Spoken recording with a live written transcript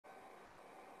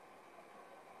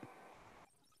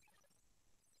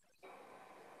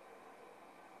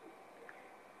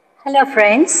Hello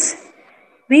friends,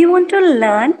 we want to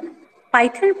learn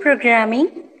Python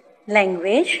programming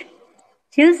language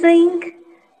using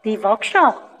the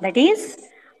workshop, that is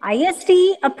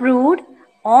IST approved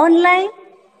online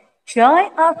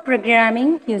Joy of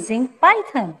Programming using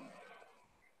Python.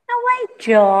 Now why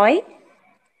Joy?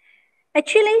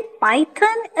 Actually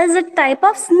Python is a type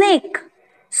of snake.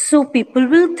 So people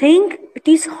will think it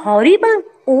is horrible.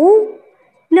 Oh,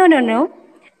 no.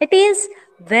 It is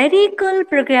very cool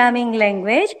programming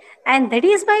language, and that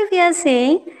is why we are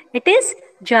saying it is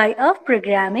joy of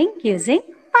programming using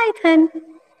Python.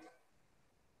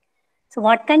 So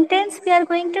what contents we are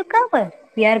going to cover?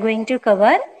 We are going to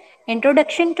cover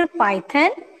introduction to Python,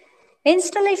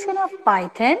 installation of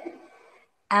Python,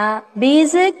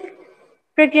 basic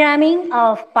programming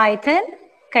of Python,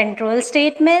 control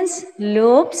statements,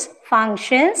 loops,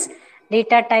 functions,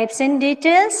 data types and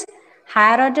details,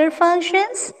 higher order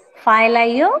functions, file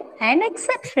IO and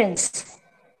exceptions.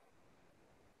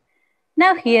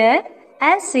 Now here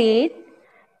as said,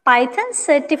 Python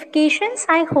certifications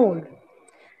I hold.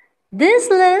 This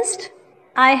list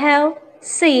I have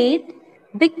said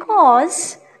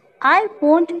because I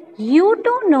want you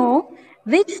to know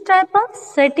which type of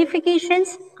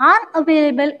certifications are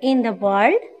available in the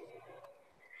world.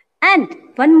 And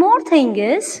one more thing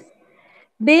is,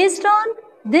 based on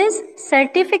these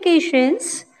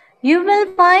certifications, you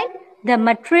will find the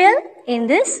material in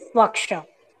this workshop.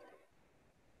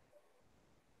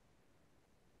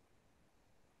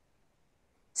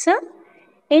 So,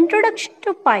 introduction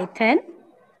to Python.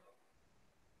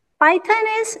 Python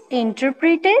is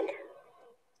interpreted.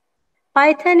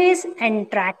 Python is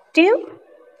interactive.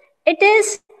 It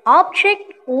is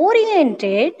object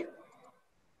oriented.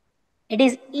 It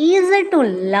is easy to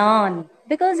learn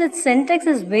because its syntax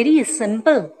is very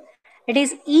simple. It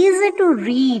is easy to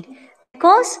read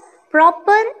because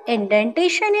proper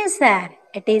indentation is there.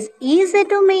 It is easy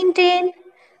to maintain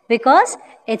because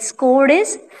its code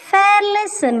is fairly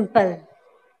simple.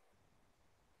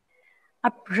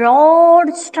 A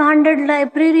broad standard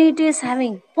library it is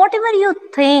having. Whatever you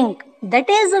think, that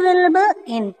is available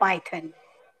in Python.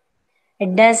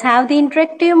 It does have the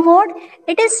interactive mode.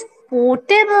 It is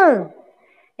portable.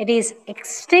 It is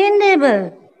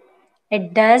extendable.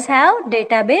 It does have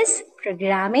database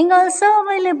programming also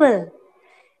available.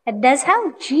 It does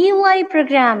have GUI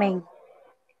programming.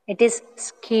 It is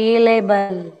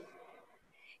scalable.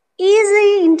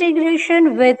 Easy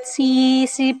integration with C,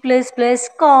 C++,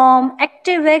 COM,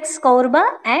 ActiveX, Corba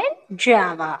and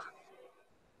Java.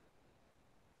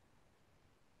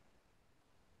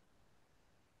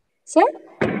 So,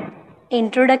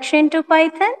 introduction to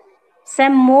Python.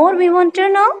 Some more we want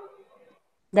to know.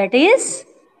 That is